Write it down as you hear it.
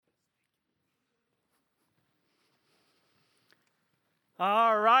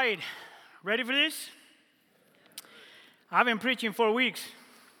All right. Ready for this? I've been preaching 4 weeks.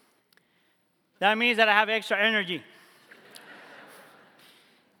 That means that I have extra energy.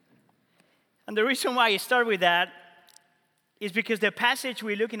 And the reason why I start with that is because the passage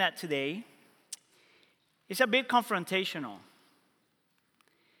we're looking at today is a bit confrontational.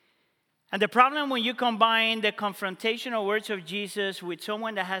 And the problem when you combine the confrontational words of Jesus with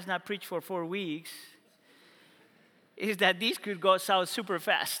someone that has not preached for 4 weeks is that this could go south super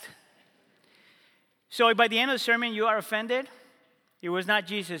fast. So by the end of the sermon, you are offended. It was not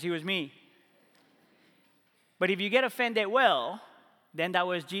Jesus, it was me. But if you get offended well, then that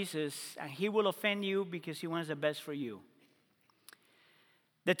was Jesus, and he will offend you because he wants the best for you.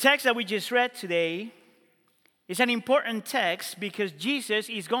 The text that we just read today is an important text because Jesus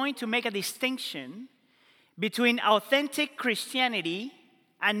is going to make a distinction between authentic Christianity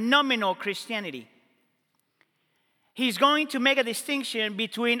and nominal Christianity. He's going to make a distinction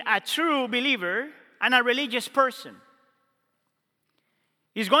between a true believer and a religious person.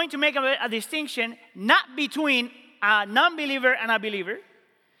 He's going to make a distinction not between a non-believer and a believer,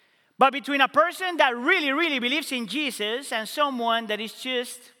 but between a person that really, really believes in Jesus and someone that is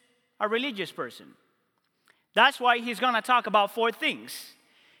just a religious person. That's why he's going to talk about 4 things.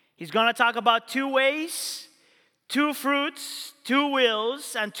 He's going to talk about 2 ways, 2 fruits, 2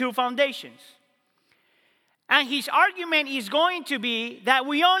 wills, and 2 foundations. And his argument is going to be that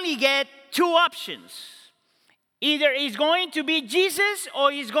we only get 2 options. Either it's going to be Jesus or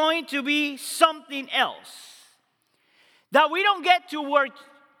it's going to be something else. That we don't get to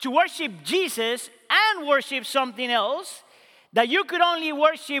worship Jesus and worship something else. That you could only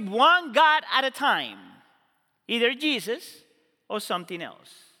worship one God at a time. Either Jesus or something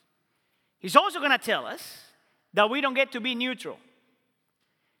else. He's also going to tell us that we don't get to be neutral.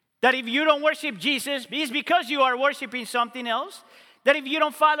 That if you don't worship Jesus, it's because you are worshiping something else. That if you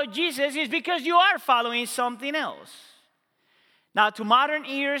don't follow Jesus, it's because you are following something else. Now, to modern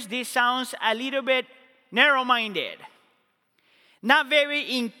ears, this sounds a little bit narrow-minded. Not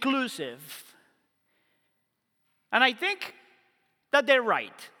very inclusive. And I think that they're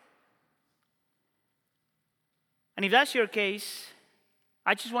right. And if that's your case,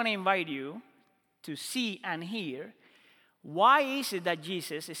 I just want to invite you to see and hear why is it that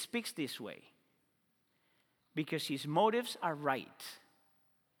Jesus speaks this way? Because his motives are right.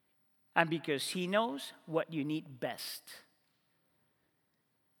 And because he knows what you need best.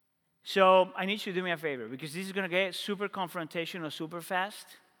 So I need you to do me a favor, because this is going to get super confrontational super fast.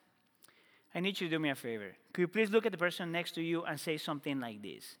 I need you to do me a favor. Could you please look at the person next to you and say something like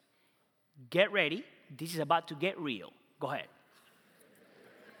this? Get ready. This is about to get real. Go ahead.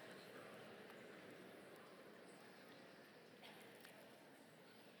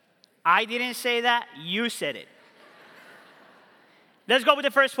 I didn't say that. You said it. Let's go with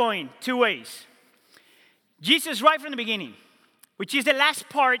the first point. 2 ways. Jesus, right from the beginning, which is the last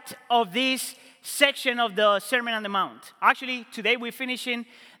part of this section of the Sermon on the Mount. Actually, today we're finishing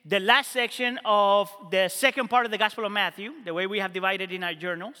the last section of the second part of the Gospel of Matthew, the way we have divided in our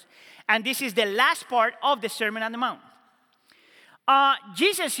journals. And this is the last part of the Sermon on the Mount.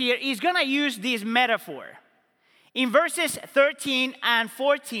 Jesus here is going to use this metaphor. In verses 13 and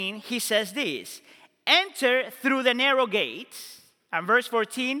 14, he says this: enter through the narrow gate. And verse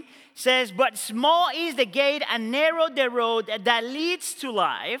 14 says, but small is the gate and narrow the road that leads to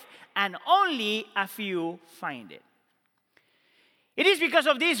life, and only a few find it. It is because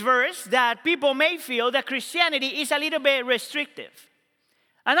of this verse that people may feel that Christianity is a little bit restrictive.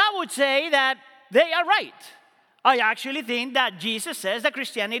 And I would say that they are right. I actually think that Jesus says that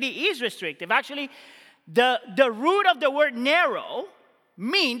Christianity is restrictive. Actually, the root of the word narrow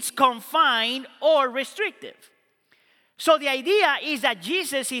means confined or restrictive. So the idea is that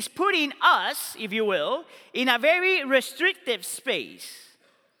Jesus is putting us, if you will, in a very restrictive space.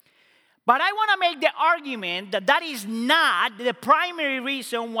 But I want to make the argument that that is not the primary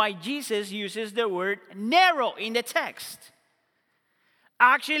reason why Jesus uses the word narrow in the text.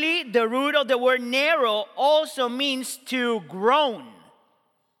 Actually, the root of the word narrow also means to groan.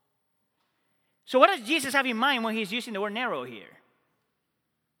 So what does Jesus have in mind when he's using the word narrow here?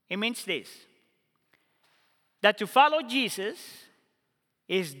 It means this: that to follow Jesus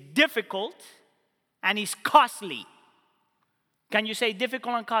is difficult and is costly. Can you say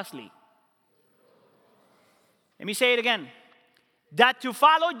difficult and costly? Let me say it again. That to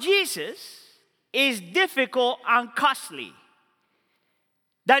follow Jesus is difficult and costly.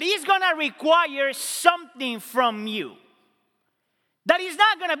 That is going to require something from you. That is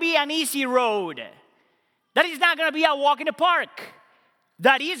not going to be an easy road. That is not going to be a walk in the park.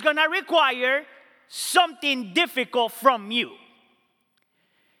 That is going to require something difficult from you.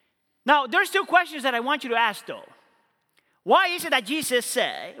 Now, there's two questions that I want you to ask, though. Why is it that Jesus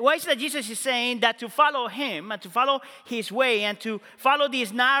is saying that to follow him and to follow his way and to follow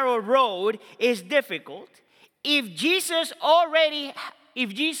this narrow road is difficult? If Jesus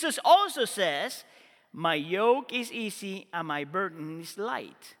also says, my yoke is easy and my burden is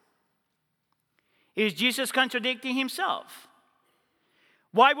light. Is Jesus contradicting himself?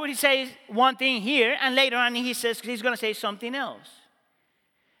 Why would he say one thing here and later on he's going to say something else?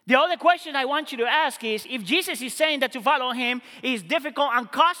 The other question I want you to ask is, if Jesus is saying that to follow him is difficult and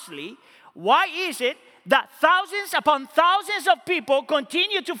costly, why is it that thousands upon thousands of people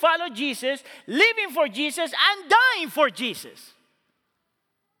continue to follow Jesus, living for Jesus and dying for Jesus?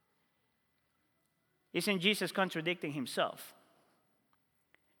 Isn't Jesus contradicting himself?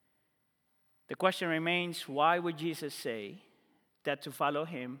 The question remains, why would Jesus say that to follow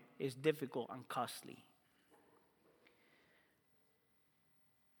him is difficult and costly?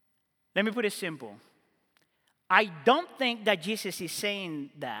 Let me put it simple. I don't think that Jesus is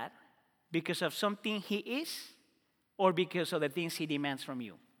saying that because of something he is or because of the things he demands from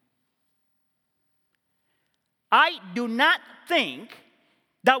you. I do not think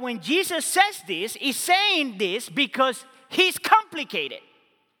that when Jesus says this, he's saying this because he's complicated.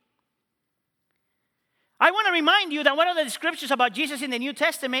 I want to remind you that one of the descriptions about Jesus in the New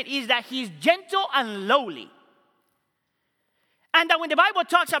Testament is that he's gentle and lowly. And that when the Bible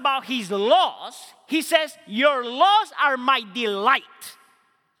talks about his laws, he says, your laws are my delight.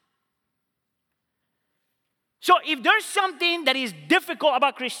 So if there's something that is difficult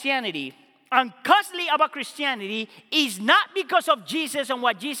about Christianity and costly about Christianity, is not because of Jesus and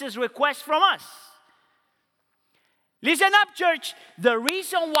what Jesus requests from us. Listen up, church. The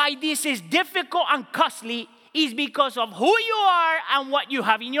reason why this is difficult and costly is because of who you are and what you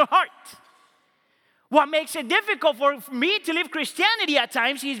have in your heart. What makes it difficult for me to live Christianity at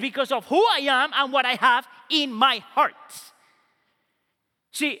times is because of who I am and what I have in my heart.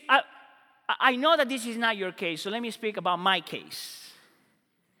 See, I know that this is not your case, so let me speak about my case.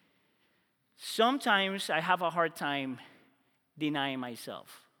 Sometimes I have a hard time denying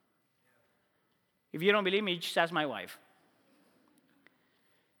myself. If you don't believe me, just ask my wife.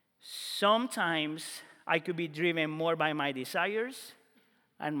 Sometimes I could be driven more by my desires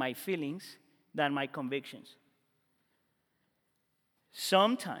and my feelings than my convictions.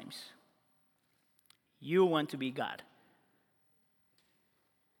 Sometimes you want to be God.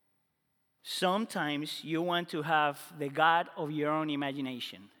 Sometimes you want to have the God of your own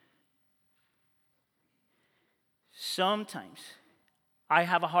imagination. Sometimes I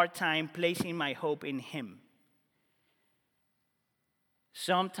have a hard time placing my hope in him.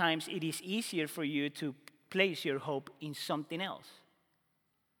 Sometimes it is easier for you to place your hope in something else,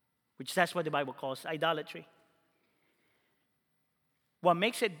 which that's what the Bible calls idolatry. What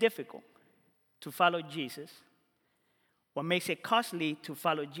makes it difficult to follow Jesus, what makes it costly to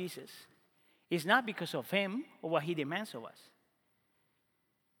follow Jesus, is not because of him or what he demands of us.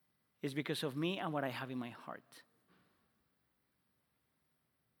 It's because of me and what I have in my heart.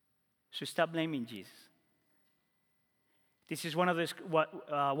 So stop blaming Jesus. This is what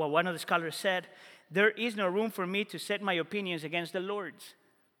one of the scholars said. There is no room for me to set my opinions against the Lord's.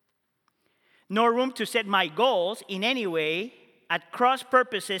 No room to set my goals in any way at cross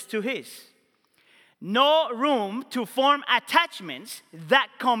purposes to his. No room to form attachments that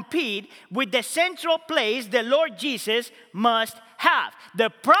compete with the central place the Lord Jesus must have. The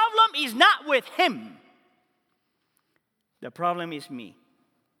problem is not with him. The problem is me.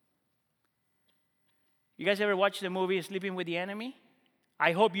 You guys ever watch the movie Sleeping with the Enemy?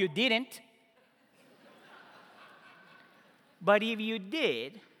 I hope you didn't. But if you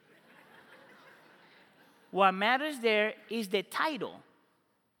did, what matters there is the title.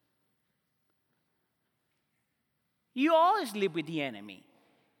 You always live with the enemy.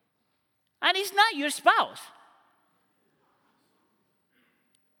 And it's not your spouse.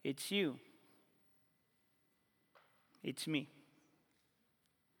 It's you. It's me.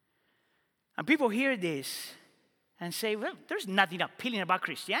 And people hear this and say, well, there's nothing appealing about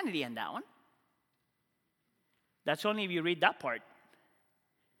Christianity in that one. That's only if you read that part.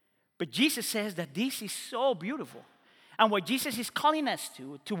 But Jesus says that this is so beautiful. And what Jesus is calling us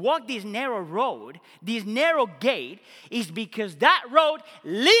to walk this narrow road, this narrow gate, is because that road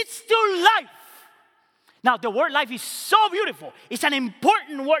leads to life. Now, the word life is so beautiful. It's an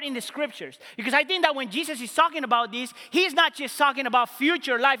important word in the scriptures. Because I think that when Jesus is talking about this, he's not just talking about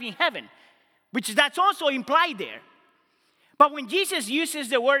future life in heaven, which that's also implied there. But when Jesus uses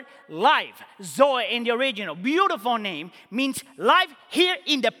the word life, Zoe in the original, beautiful name, means life here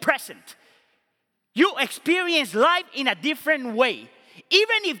in the present. You experience life in a different way.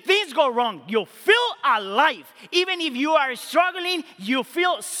 Even if things go wrong, you feel alive. Even if you are struggling, you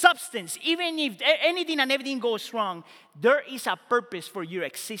feel substance. Even if anything and everything goes wrong, there is a purpose for your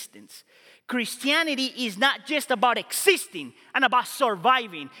existence. Christianity is not just about existing and about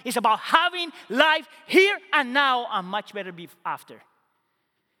surviving. It's about having life here and now and much better after.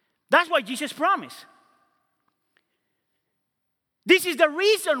 That's what Jesus promised. This is the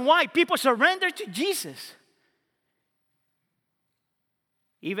reason why people surrender to Jesus.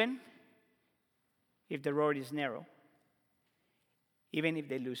 Even if the road is narrow. Even if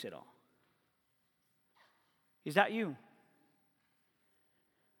they lose it all. Is that you?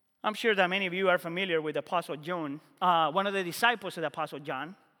 I'm sure that many of you are familiar with Apostle John, one of the disciples of the Apostle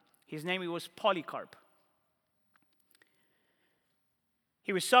John. His name was Polycarp.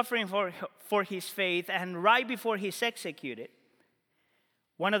 He was suffering for his faith, and right before he's executed,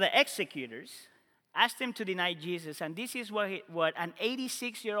 one of the executors asked him to deny Jesus, and this is what an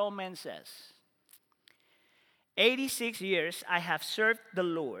 86-year-old man says. 86 years I have served the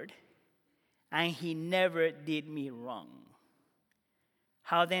Lord, and he never did me wrong.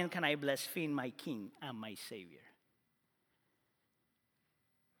 How then can I blaspheme my King and my Savior?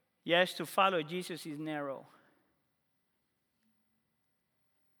 Yes, to follow Jesus is narrow.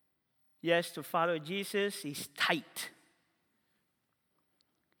 Yes, to follow Jesus is tight.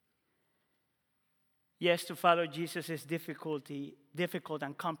 Yes, to follow Jesus is difficult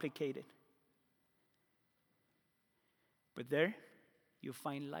and complicated. But there, you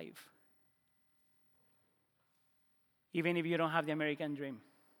find life. Even if you don't have the American dream.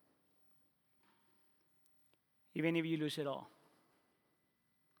 Even if you lose it all.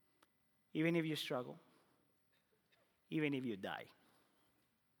 Even if you struggle. Even if you die.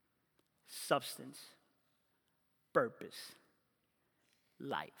 Substance. Purpose.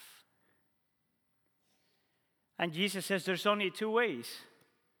 Life. And Jesus says there's only two ways.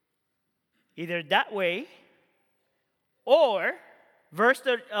 Either that way, or, verse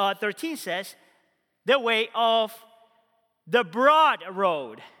 13 says, the way of the broad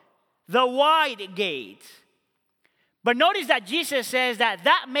road, the wide gate. But notice that Jesus says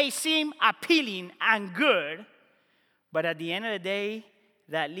that may seem appealing and good, but at the end of the day,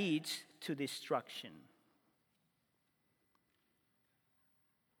 that leads to destruction.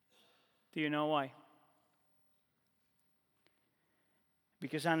 Do you know why?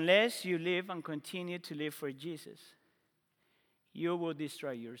 Because unless you live and continue to live for Jesus, you will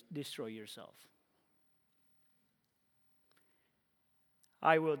destroy yourself.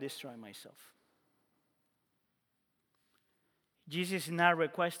 I will destroy myself. Jesus is not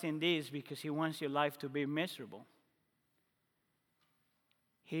requesting this because he wants your life to be miserable.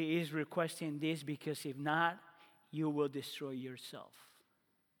 He is requesting this because if not, you will destroy yourself.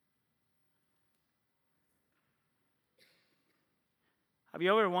 Have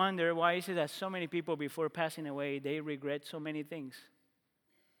you ever wondered why is it that so many people before passing away, they regret so many things?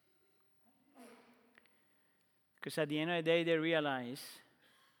 Because at the end of the day, they realize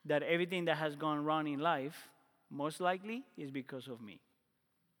that everything that has gone wrong in life, most likely, is because of me.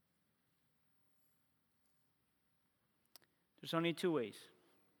 There's only two ways.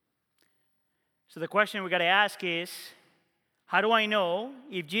 So the question we got to ask is, how do I know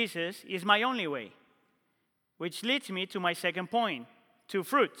if Jesus is my only way? Which leads me to my second point. Two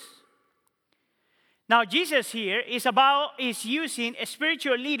fruits. Now, Jesus here is using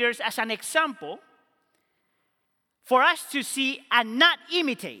spiritual leaders as an example for us to see and not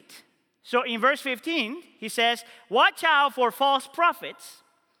imitate. So in verse 15, he says, watch out for false prophets.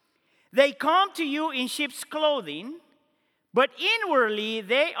 They come to you in sheep's clothing, but inwardly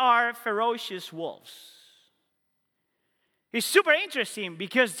they are ferocious wolves. It's super interesting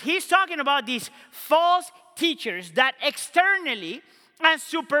because he's talking about these false teachers that externally and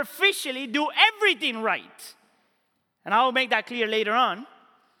superficially do everything right. And I will make that clear later on.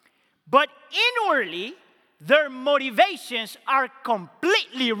 But inwardly, their motivations are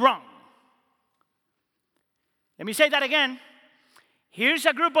completely wrong. Let me say that again. Here's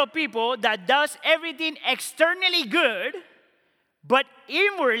a group of people that does everything externally good, but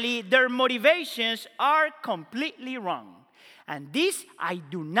inwardly their motivations are completely wrong. And this I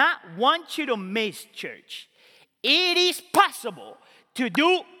do not want you to miss, church. It is possible to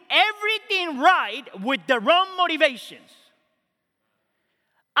do everything right with the wrong motivations.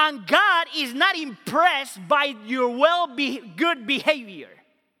 And God is not impressed by your good behavior.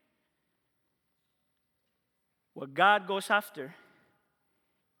 What God goes after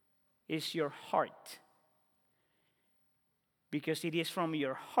is your heart. Because it is from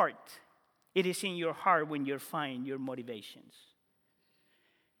your heart. It is in your heart when you find your motivations.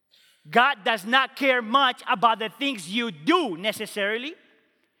 God does not care much about the things you do necessarily.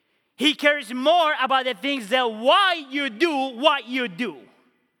 He cares more about the things that why you do what you do.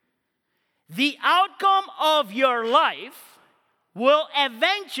 The outcome of your life will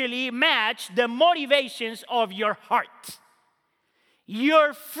eventually match the motivations of your heart.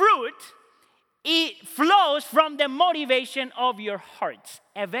 Your fruit, it flows from the motivation of your heart.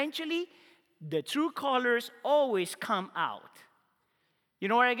 Eventually, the true colors always come out. You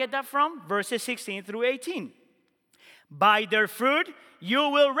know where I get that from? Verses 16 through 18. By their fruit, you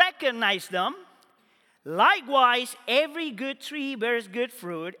will recognize them. Likewise, every good tree bears good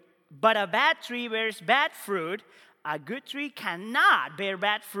fruit, but a bad tree bears bad fruit. A good tree cannot bear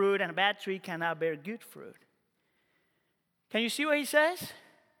bad fruit, and a bad tree cannot bear good fruit. Can you see what he says?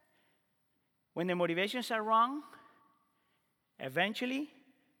 When the motivations are wrong, eventually,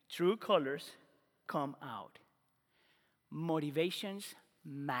 true colors come out. Motivations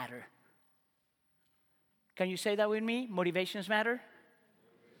matter. Can you say that with me? Motivations matter?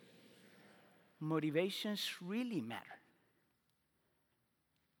 Motivations really matter.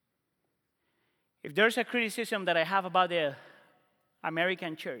 If there's a criticism that I have about the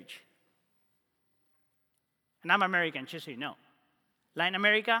American church, and I'm American, just so you know. Latin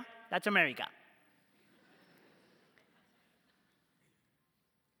America, that's America.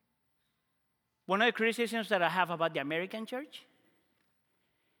 One of the criticisms that I have about the American church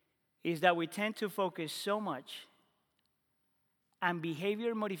is that we tend to focus so much on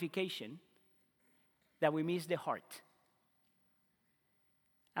behavior modification that we miss the heart.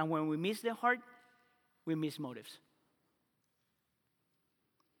 And when we miss the heart, we miss motives.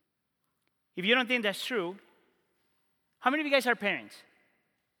 If you don't think that's true, how many of you guys are parents?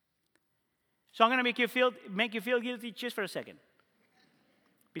 So I'm going to make you feel guilty just for a second.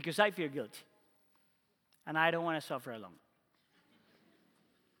 Because I feel guilty. And I don't want to suffer alone.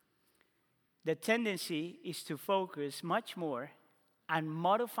 The tendency is to focus much more on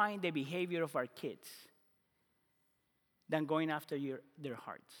modifying the behavior of our kids than going after their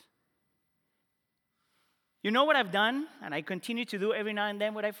hearts. You know what I've done, and I continue to do every now and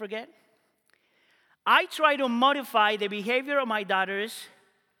then what I forget? I try to modify the behavior of my daughters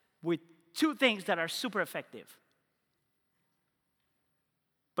with two things that are super effective.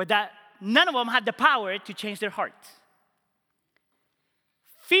 But that none of them had the power to change their hearts.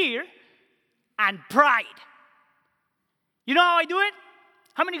 Fear and pride. You know how I do it?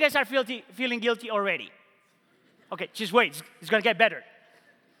 How many of you guys are feeling guilty already? Okay, just wait. It's going to get better.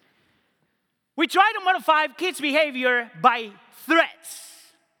 We try to modify kids' behavior by threats.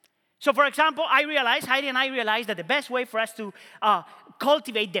 So, for example, Heidi and I realized that the best way for us to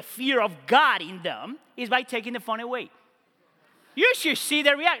cultivate the fear of God in them is by taking the phone away. You should see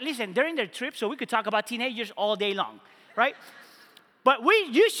their reaction. Listen, they're in their trip, so we could talk about teenagers all day long, right? But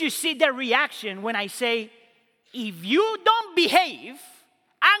you should see their reaction when I say, if you don't behave,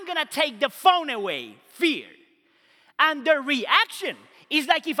 I'm going to take the phone away. Fear. And their reaction is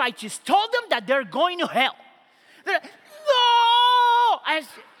like if I just told them that they're going to hell. They're like, no! And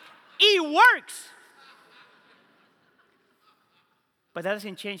it works. But that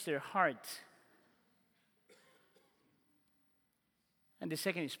doesn't change their heart. And the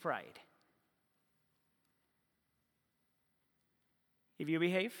second is pride. If you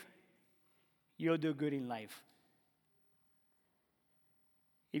behave, you'll do good in life.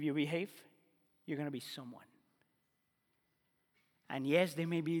 If you behave, you're going to be someone. And yes, they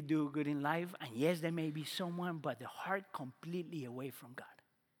may do good in life, and yes, they may be someone, but the heart completely away from God.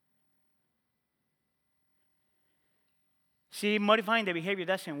 See, modifying the behavior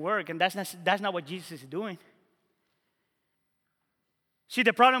doesn't work, and that's not what Jesus is doing. See,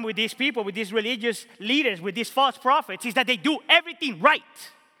 the problem with these people, with these religious leaders, with these false prophets, is that they do everything right.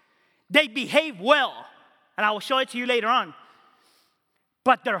 They behave well, and I will show it to you later on.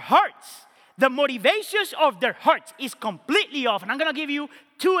 But their hearts, the motivations of their hearts is completely off. And I'm going to give you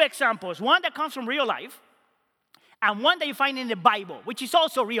two examples. One that comes from real life, and one that you find in the Bible, which is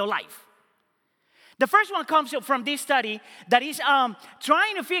also real life. The first one comes from this study that is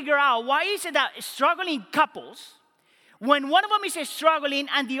trying to figure out why is it that struggling couples, when one of them is struggling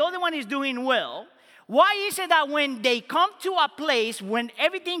and the other one is doing well, why is it that when they come to a place when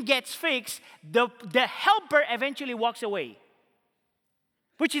everything gets fixed, the helper eventually walks away?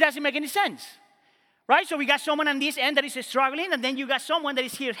 Which doesn't make any sense, right? So we got someone on this end that is struggling, and then you got someone that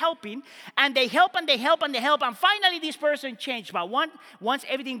is here helping, and they help, and they help, and they help, and finally this person changed. But once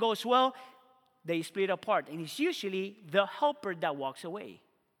everything goes well, they split apart, and it's usually the helper that walks away.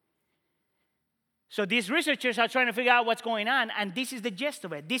 So these researchers are trying to figure out what's going on, and this is the gist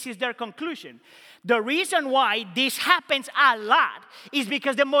of it. This is their conclusion. The reason why this happens a lot is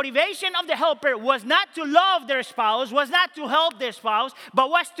because the motivation of the helper was not to love their spouse, was not to help their spouse, but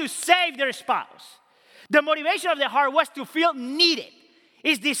was to save their spouse. The motivation of the heart was to feel needed.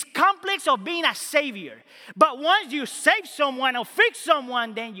 It's this complex of being a savior. But once you save someone or fix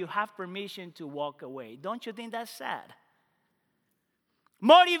someone, then you have permission to walk away. Don't you think that's sad?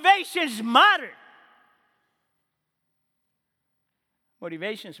 Motivations matter.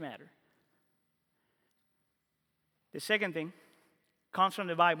 Motivations matter. The second thing comes from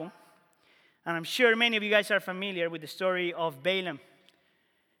the Bible. And I'm sure many of you guys are familiar with the story of Balaam,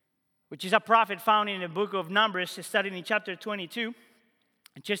 which is a prophet found in the book of Numbers, starting in chapter 22.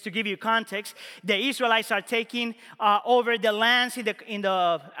 Just to give you context, the Israelites are taking over the lands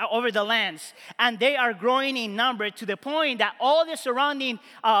over the lands, and they are growing in number to the point that all the surrounding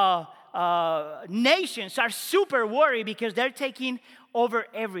nations are super worried because they're taking over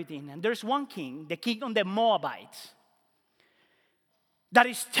everything. And there's one king, the king of the Moabites, that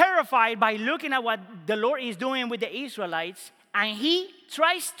is terrified by looking at what the Lord is doing with the Israelites, and he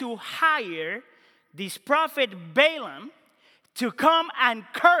tries to hire this prophet Balaam to come and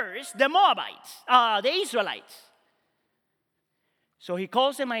curse the Moabites, the Israelites. So he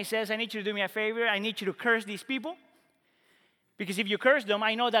calls them and he says, I need you to do me a favor. I need you to curse these people. Because if you curse them,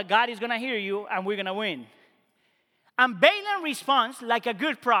 I know that God is going to hear you and we're going to win. And Balaam responds like a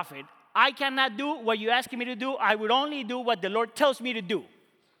good prophet. I cannot do what you're asking me to do. I would only do what the Lord tells me to do.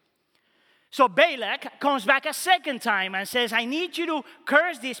 So Balak comes back a second time and says, I need you to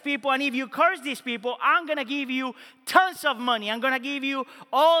curse these people. And if you curse these people, I'm going to give you tons of money. I'm going to give you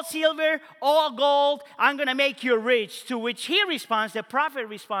all silver, all gold. I'm going to make you rich. To which he responds, the prophet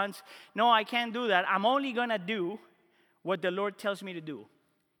responds, no, I can't do that. I'm only going to do what the Lord tells me to do.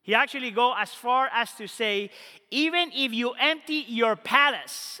 He actually goes as far as to say, even if you empty your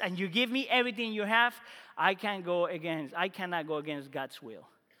palace and you give me everything you have, I cannot go against God's will.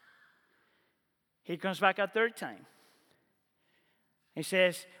 He comes back a third time. He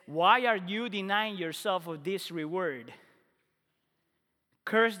says, why are you denying yourself of this reward?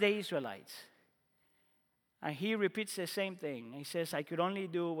 Curse the Israelites. And he repeats the same thing. He says, I could only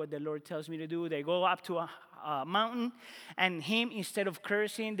do what the Lord tells me to do. They go up to a mountain, and him, instead of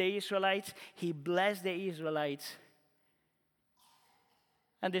cursing the Israelites, he blessed the Israelites.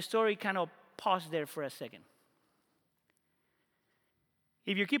 And the story kind of paused there for a second.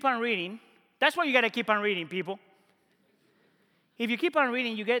 If you keep on reading, that's why you got to keep on reading, people. If you keep on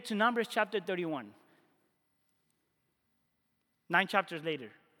reading, you get to Numbers chapter 31. 9 chapters later.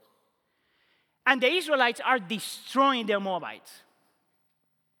 And the Israelites are destroying the Moabites.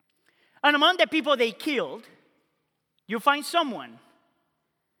 And among the people they killed, you find someone,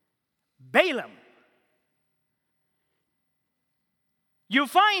 Balaam. You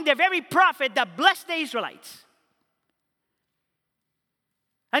find the very prophet that blessed the Israelites.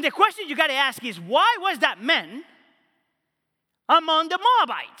 And the question you got to ask is, why was that man among the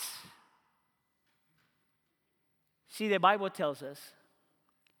Moabites? See, the Bible tells us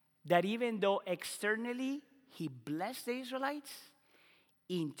that even though externally he blessed the Israelites,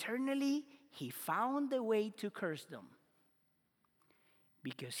 internally he found a way to curse them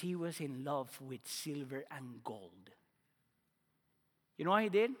because he was in love with silver and gold. You know what he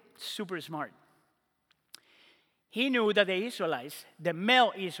did? Super smart. He knew that the Israelites, the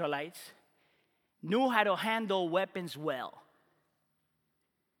male Israelites, knew how to handle weapons well.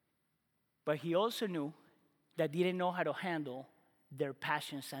 But he also knew that they didn't know how to handle their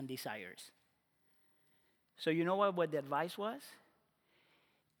passions and desires. So you know what the advice was?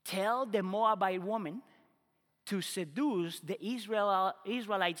 Tell the Moabite woman to seduce the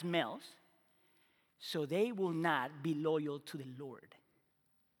Israelites males so they will not be loyal to the Lord.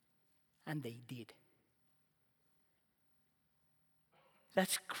 And they did.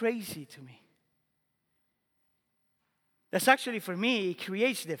 That's crazy to me. That's actually, for me, it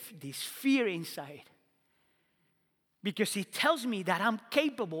creates this fear inside. Because it tells me that I'm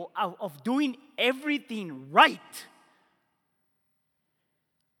capable of doing everything right.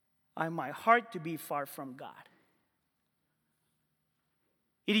 And my heart to be far from God.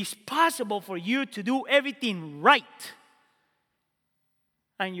 It is possible for you to do everything right.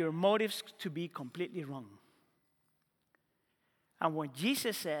 And your motives to be completely wrong. And what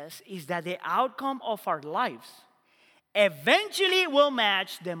Jesus says is that the outcome of our lives eventually will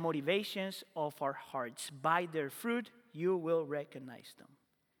match the motivations of our hearts. By their fruit, you will recognize them.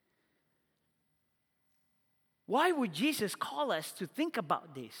 Why would Jesus call us to think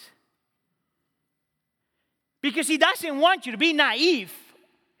about this? Because he doesn't want you to be naive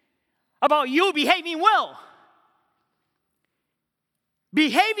about you behaving well.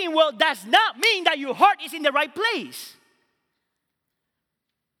 Behaving well does not mean that your heart is in the right place.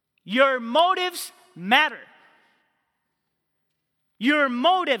 Your motives matter. Your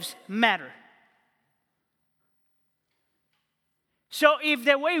motives matter. So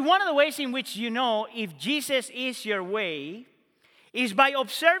one of the ways in which you know if Jesus is your way is by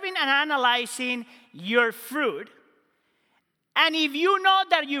observing and analyzing your fruit. And if you know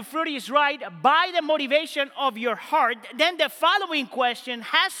that your fruit is right by the motivation of your heart, then the following question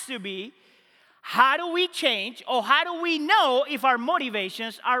has to be, how do we change or how do we know if our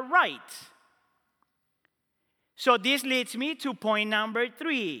motivations are right? So this leads me to point number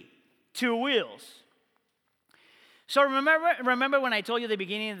 3, 2 wheels. So remember when I told you at the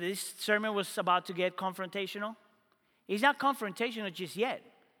beginning this sermon was about to get confrontational? It's not confrontational just yet.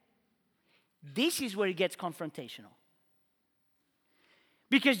 This is where it gets confrontational.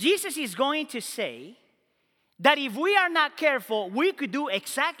 Because Jesus is going to say that if we are not careful, we could do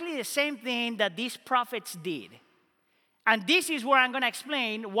exactly the same thing that these prophets did. And this is where I'm going to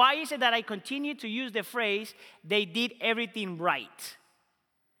explain why is it that I continue to use the phrase, they did everything right.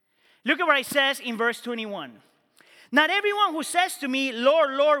 Look at what it says in verse 21. Not everyone who says to me,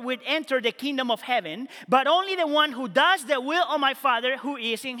 Lord, Lord, will enter the kingdom of heaven, but only the one who does the will of my Father who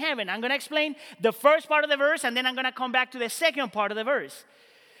is in heaven. I'm going to explain the first part of the verse, and then I'm going to come back to the second part of the verse.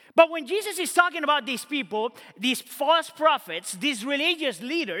 But when Jesus is talking about these people, these false prophets, these religious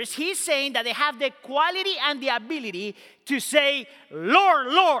leaders, he's saying that they have the quality and the ability to say, Lord,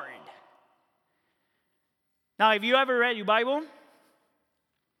 Lord. Now, if you ever read your Bible,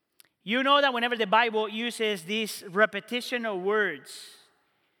 you know that whenever the Bible uses this repetition of words,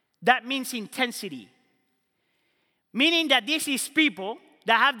 that means intensity. Meaning that this is people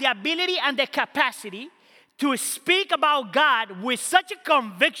that have the ability and the capacity to speak about God with such a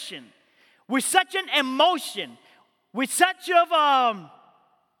conviction, with such an emotion, with such of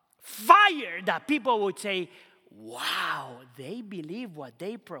fire that people would say, wow, they believe what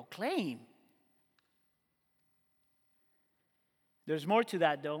they proclaim. There's more to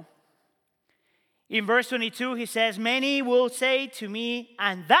that though. In verse 22, he says, many will say to me,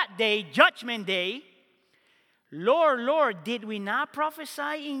 on that day, judgment day, Lord, Lord, did we not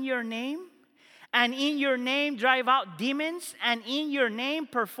prophesy in your name? And in your name drive out demons? And in your name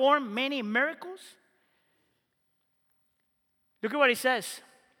perform many miracles? Look at what he says.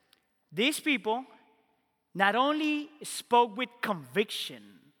 These people not only spoke with conviction,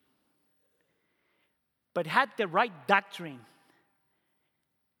 but had the right doctrine,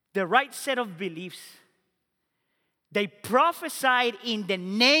 the right set of beliefs. They prophesied in the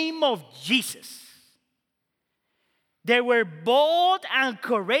name of Jesus. They were bold and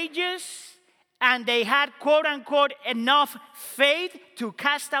courageous, and they had, quote unquote, enough faith to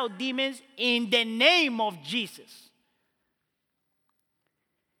cast out demons in the name of Jesus.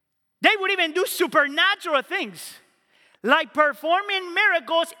 They would even do supernatural things, like performing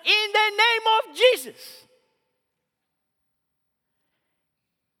miracles in the name of Jesus.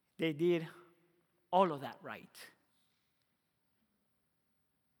 They did all of that right.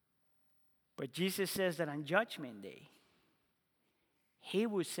 But Jesus says that on Judgment Day, he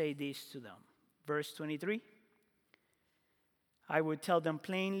would say this to them. Verse 23, I would tell them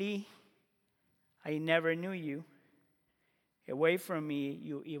plainly, I never knew you. Away from me,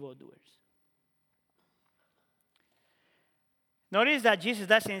 you evildoers. Notice that Jesus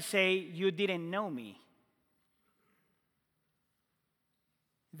doesn't say, you didn't know me.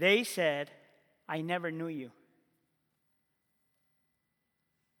 They said, I never knew you.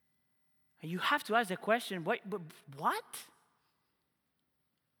 And you have to ask the question, what?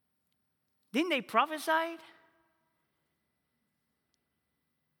 Didn't they prophesy?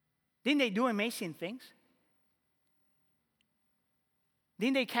 Didn't they do amazing things?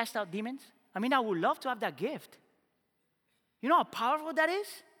 Didn't they cast out demons? I mean, I would love to have that gift. You know how powerful that is?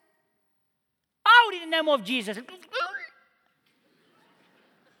 Out in the name of Jesus.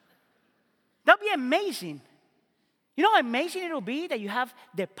 That'd be amazing. You know how amazing it will be that you have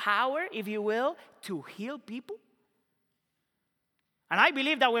the power, if you will, to heal people? And I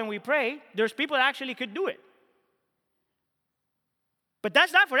believe that when we pray, there's people that actually could do it. But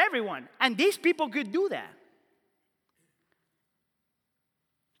that's not for everyone. And these people could do that.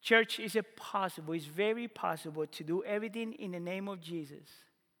 Church, is it possible? It's very possible to do everything in the name of Jesus.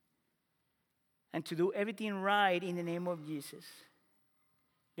 And to do everything right in the name of Jesus.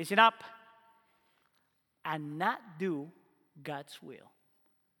 Listen up. And not do God's will.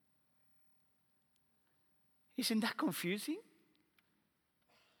 Isn't that confusing?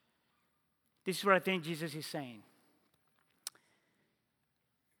 This is what I think Jesus is saying.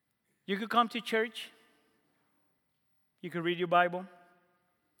 You could come to church. You could read your Bible.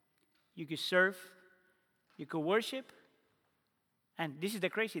 You could serve. You could worship. And this is the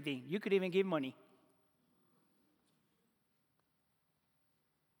crazy thing. You could even give money.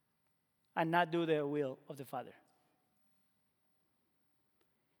 And not do the will of the Father.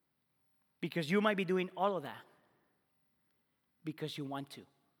 Because you might be doing all of that because you want to.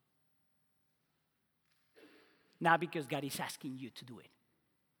 Not because God is asking you to do it.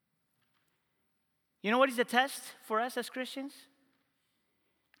 You know what is the test for us as Christians?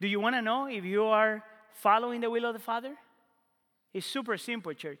 Do you want to know if you are following the will of the Father? It's super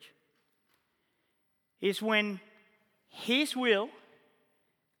simple, church. It's when His will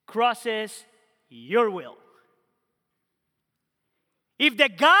crosses your will. If the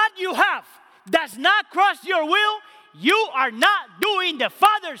God you have does not cross your will, you are not doing the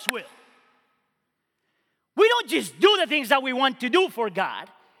Father's will. We don't just do the things that we want to do for God.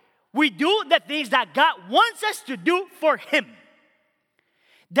 We do the things that God wants us to do for Him.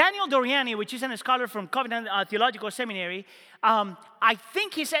 Daniel Doriani, which is a scholar from Covenant Theological Seminary, I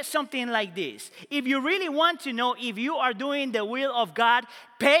think he says something like this. If you really want to know if you are doing the will of God,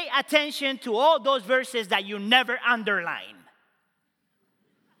 pay attention to all those verses that you never underline.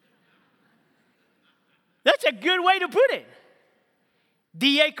 That's a good way to put it.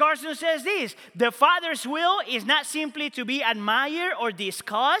 D.A. Carson says this: the Father's will is not simply to be admired or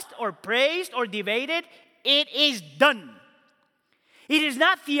discussed or praised or debated. It is done. It is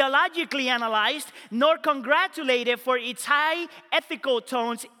not theologically analyzed nor congratulated for its high ethical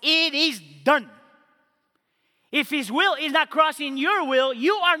tones. It is done. If His will is not crossing your will,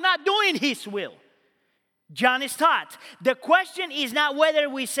 you are not doing His will. John Stott: the question is not whether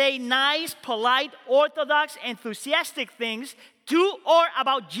we say nice, polite, orthodox, enthusiastic things to or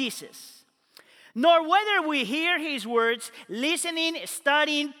about Jesus, nor whether we hear His words, listening,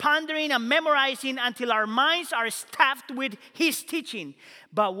 studying, pondering, and memorizing until our minds are stuffed with His teaching,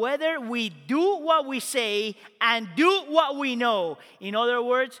 but whether we do what we say and do what we know. In other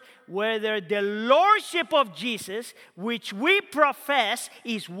words, whether the Lordship of Jesus, which we profess,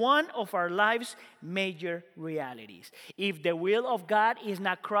 is one of our life's major realities. If the will of God is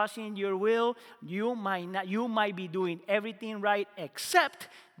not crossing your will, you might be doing everything right except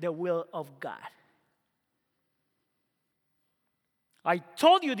the will of God. I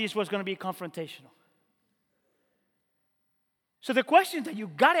told you this was going to be confrontational. So the question that you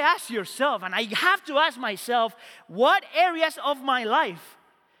got to ask yourself, and I have to ask myself, in what areas of my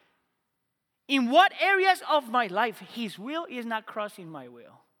life His will is not crossing my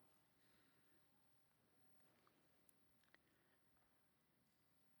will?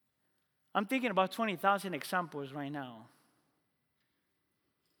 I'm thinking about 20,000 examples right now.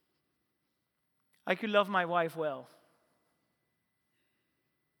 I could love my wife well.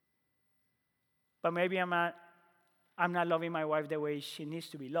 But maybe I'm not loving my wife the way she needs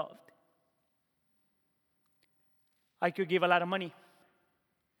to be loved. I could give a lot of money.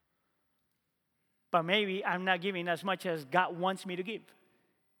 But maybe I'm not giving as much as God wants me to give.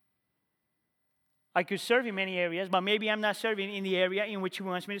 I could serve in many areas, but maybe I'm not serving in the area in which He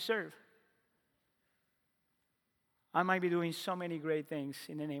wants me to serve. I might be doing so many great things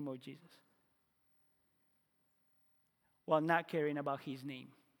in the name of Jesus while not caring about His name.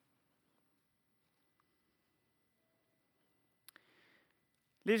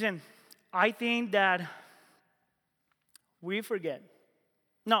 Listen, I think that we forget.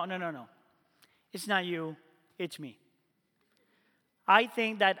 No. It's not you, it's me. I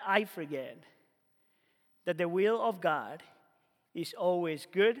think that I forget that the will of God is always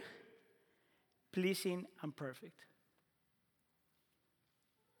good, pleasing, and perfect.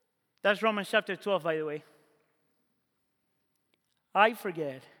 That's Romans chapter 12, by the way. I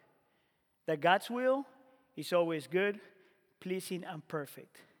forget that God's will is always good, pleasing, and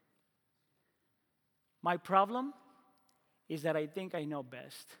perfect. My problem is that I think I know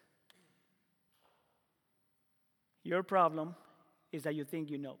best. Your problem is that you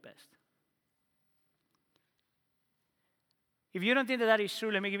think you know best. If you don't think that is true,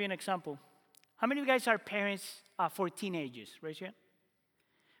 let me give you an example. How many of you guys are parents for teenagers? Raise your hand.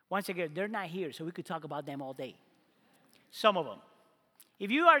 Once again, they're not here, so we could talk about them all day. Some of them. If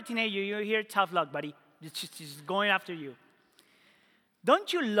you are a teenager, you're here, tough luck, buddy. It's just going after you.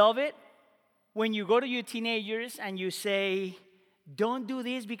 Don't you love it when you go to your teenagers and you say, don't do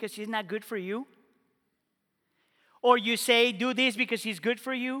this because it's not good for you? Or you say, do this because it's good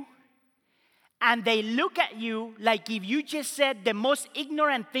for you? And they look at you like if you just said the most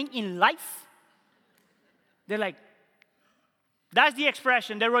ignorant thing in life. They're like, that's the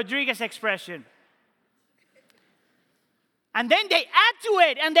expression, the Rodriguez expression. And then they add to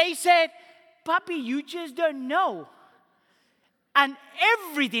it and they said, Papi, you just don't know. And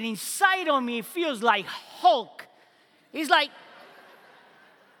everything inside of me feels like Hulk. It's like,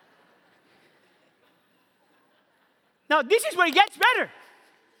 now this is where it gets better.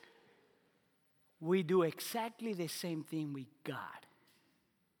 We do exactly the same thing with God.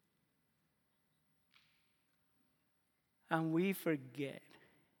 And we forget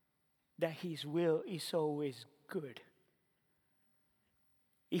that His will is always good.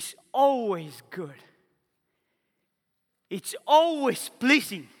 It's always good. It's always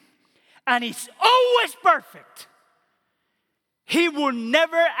pleasing. And it's always perfect. He will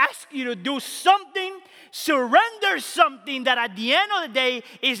never ask you to do something, surrender something that at the end of the day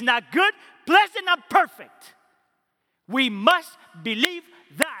is not good, pleasant, and perfect. We must believe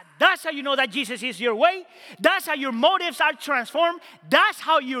that. That's how you know that Jesus is your way. That's how your motives are transformed. That's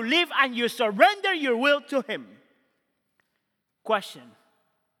how you live and you surrender your will to Him. Question.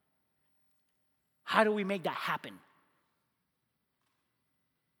 How do we make that happen?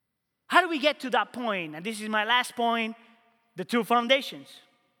 How do we get to that point? And this is my last point, the two foundations.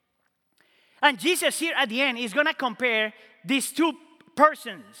 And Jesus here at the end is going to compare these two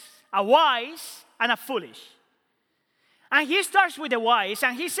persons, a wise and a foolish. And he starts with the wise,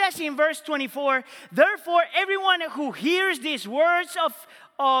 and he says in verse 24, therefore everyone who hears these words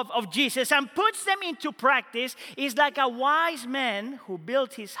of Jesus and puts them into practice is like a wise man who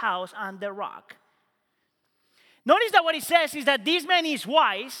built his house on the rock. Notice that what he says is that this man is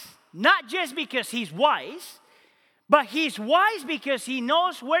wise, not just because he's wise, but he's wise because he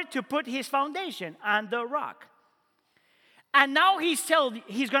knows where to put his foundation, on the rock. And now he's going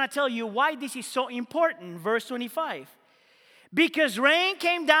to tell you why this is so important. Verse 25. Because rain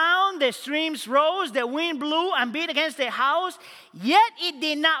came down, the streams rose, the wind blew and beat against the house, yet it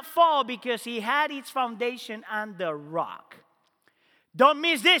did not fall because he had its foundation on the rock. Don't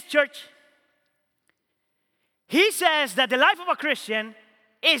miss this, church. He says that the life of a Christian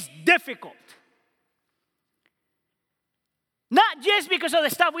is difficult. Not just because of the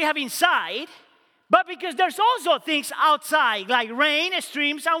stuff we have inside, but because there's also things outside, like rain,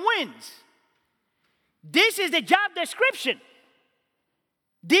 streams, and winds. This is the job description.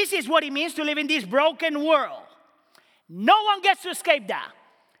 This is what it means to live in this broken world. No one gets to escape that.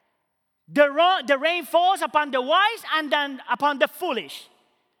 The rain falls upon the wise and then upon the foolish.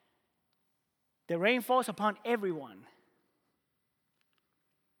 The rain falls upon everyone.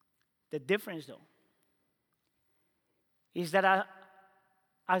 The difference, though, is that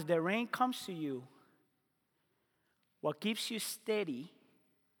as the rain comes to you, what keeps you steady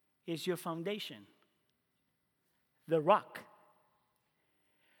is your foundation, the rock.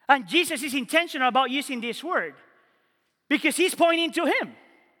 And Jesus is intentional about using this word because he's pointing to him.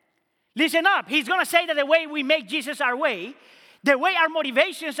 Listen up. He's going to say that the way we make Jesus our way, the way our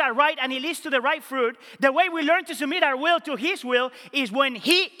motivations are right and it leads to the right fruit, the way we learn to submit our will to his will is when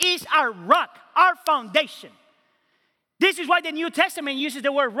he is our rock, our foundation. This is why the New Testament uses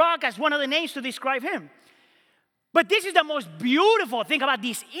the word rock as one of the names to describe him. But this is the most beautiful thing about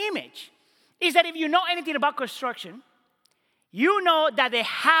this image, is that if you know anything about construction, you know that the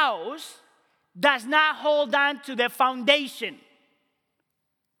house does not hold on to the foundation.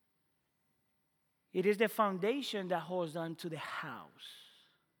 It is the foundation that holds on to the house.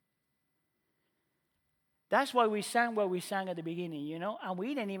 That's why we sang what we sang at the beginning, and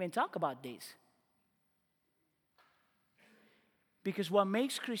we didn't even talk about this. Because what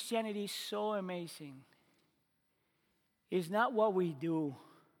makes Christianity so amazing is not what we do,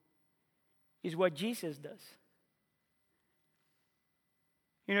 it's what Jesus does.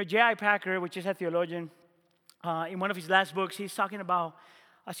 J.I. Packer, which is a theologian, in one of his last books, he's talking about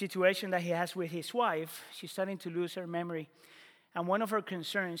a situation that he has with his wife. She's starting to lose her memory. And one of her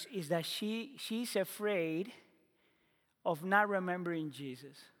concerns is that she's afraid of not remembering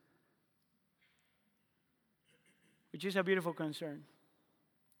Jesus, which is a beautiful concern.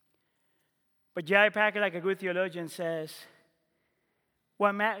 But J.I. Packer, like a good theologian, says,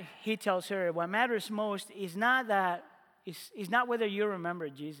 he tells her, what matters most is not whether you remember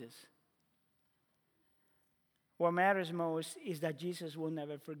Jesus. What matters most is that Jesus will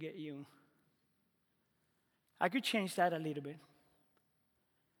never forget you. I could change that a little bit.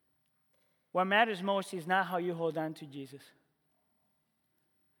 What matters most is not how you hold on to Jesus.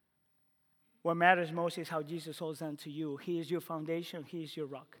 What matters most is how Jesus holds on to you. He is your foundation. He is your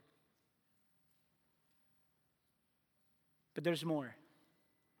rock. But there's more.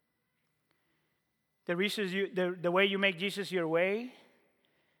 The way you make Jesus your way,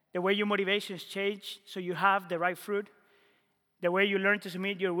 the way your motivations change so you have the right fruit, the way you learn to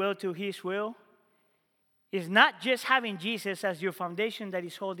submit your will to his will, is not just having Jesus as your foundation that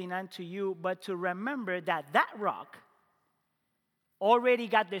is holding on to you, but to remember that that rock already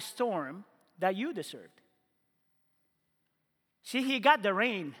got the storm that you deserved. See, he got the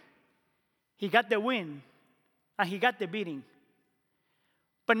rain, he got the wind, and he got the beating.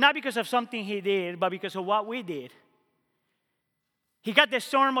 But not because of something he did, but because of what we did. He got the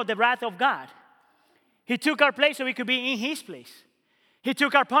storm of the wrath of God. He took our place so we could be in his place. He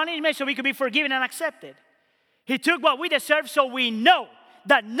took our punishment so we could be forgiven and accepted. He took what we deserve so we know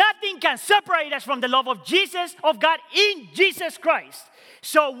that nothing can separate us from the love of Jesus, of God in Jesus Christ.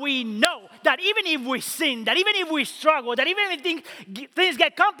 So we know that even if we sin, that even if we struggle, that even if things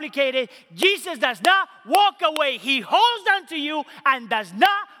get complicated, Jesus does not walk away. He holds on to you and does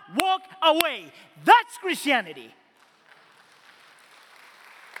not walk away. That's Christianity.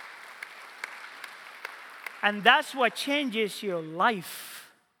 And that's what changes your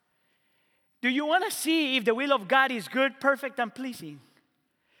life. Do you want to see if the will of God is good, perfect, and pleasing?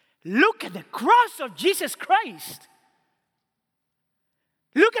 Look at the cross of Jesus Christ.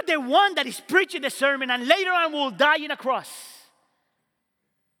 Look at the one that is preaching the sermon and later on will die in a cross.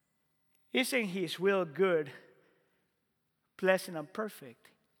 Isn't his will good, pleasant, and perfect?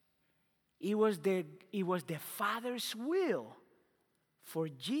 It was the Father's will for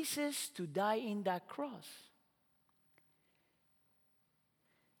Jesus to die in that cross.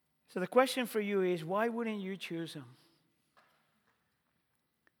 So the question for you is, why wouldn't you choose him?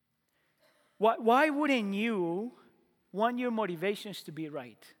 Why wouldn't you want your motivations to be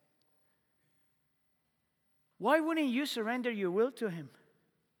right? Why wouldn't you surrender your will to him?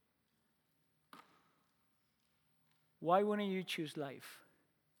 Why wouldn't you choose life?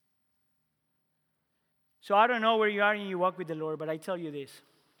 So I don't know where you are in your walk with the Lord, but I tell you this.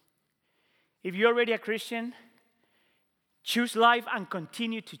 If you're already a Christian, choose life and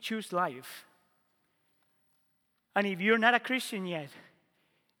continue to choose life. And if you're not a Christian yet,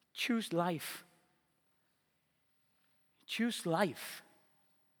 choose life. Choose life.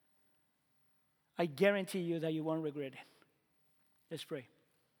 I guarantee you that you won't regret it. Let's pray.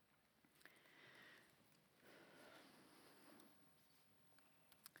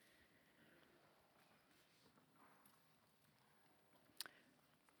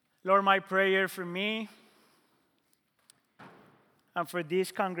 Lord, my prayer for me and for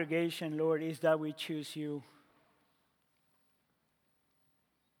this congregation, Lord, is that we choose you.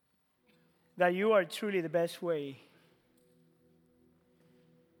 That you are truly the best way.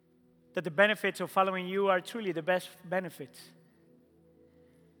 That the benefits of following you are truly the best benefits.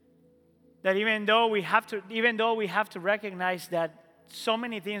 That even though we have to recognize that so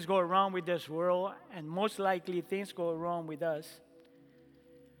many things go wrong with this world, and most likely things go wrong with us,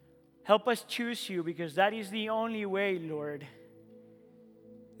 help us choose you, because that is the only way, Lord,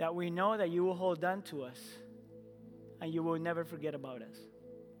 that we know that you will hold on to us and you will never forget about us.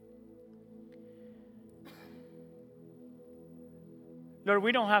 Lord,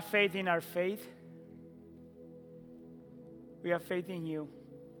 we don't have faith in our faith. We have faith in you.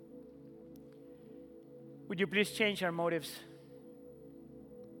 Would you please change our motives?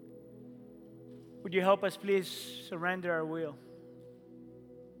 Would you help us please surrender our will?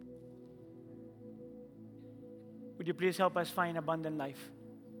 Would you please help us find abundant life,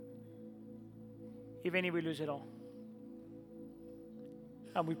 even if we lose it all?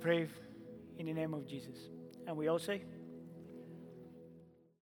 And we pray in the name of Jesus. And we all say,